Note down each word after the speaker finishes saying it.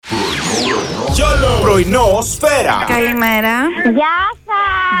Πρωινό Σφαίρα. Καλημέρα. Γεια σας.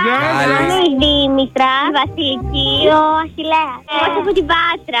 Είμαι η Δήμητρα, Βασιλική, ο Αχιλλέας. Είμαστε από την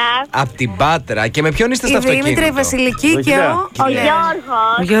Πάτρα. Απ' την Πάτρα. Και με ποιον είστε στο αυτοκίνητο? Η Δήμητρα, η Βασιλική και ο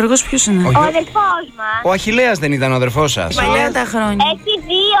Γιώργος. Ο Γιώργος ποιος είναι? Ο αδερφός μας. Ο Αχιλλέας δεν ήταν ο αδερφός σας? Παλιά τα χρόνια. Έχει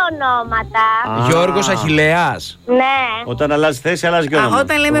δύο ονόματα. Γιώργος Αχιλλέας. Ναι. Όταν αλλάζει θέση, αλλάζει και όνομα.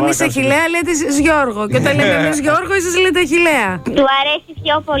 Όταν λέμε εμείς Αχιλλέα, λέτε εσείς Γιώργο. Και όταν λέμε εμείς Γιώργο, εσείς λέτε Αχιλλέα. Του αρέσει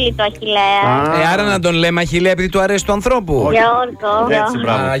πιο πολύ το Αχιλλέα. Άρα να τον λέμε Αχιλλέα επειδή του αρέσει του ανθρώπου. Γιώργο. Έτσι,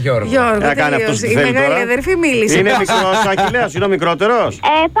 μπράβο. Γιώργο. Γιώργο, κάνει αυτός τελείωσε. τι Η θέλει μεγάλη τώρα. αδερφή μίλησε. Είναι μικρός ο Αχιλλέας, είναι ο μικρότερος.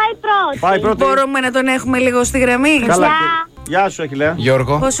 Πάει πρώτη. Μπορούμε να τον έχουμε λίγο στη γραμμή? Καλά. Γεια. Γεια σου, Αχιλλέα.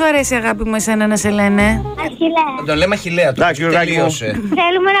 Γιώργο. Πώς σου αρέσει αγάπη μου εσένα να σε λένε? Αχιλλέα. Να τον λέμε Αχιλλέα. Το Εντάξει, Γιωργάκη μου. τελείωσε.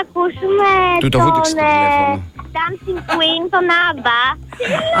 Θέλουμε να ακούσουμε Του το βούτυξε το τηλέφωνο. Dancing Queen, τον Άμπα.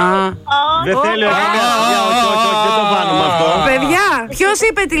 Δεν θέλει ο Αχιλλέας. Όχι, δεν το κάνουμε αυτό. Παιδιά, ποιος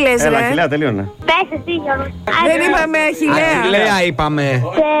είπε τι λες Έλα, ρε? Αχιλλέα, τελείωνε. Πες εσύ, Γιώργο. Δεν είπαμε Αχιλλέα. Αχιλλέα είπαμε.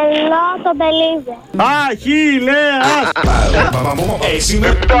 Θέλω τον Μπελίζε. Αχιλλέας. 6 με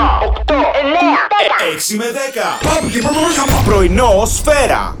 8, 9, 6 με 10. Πρωινό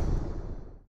Σφαίρα.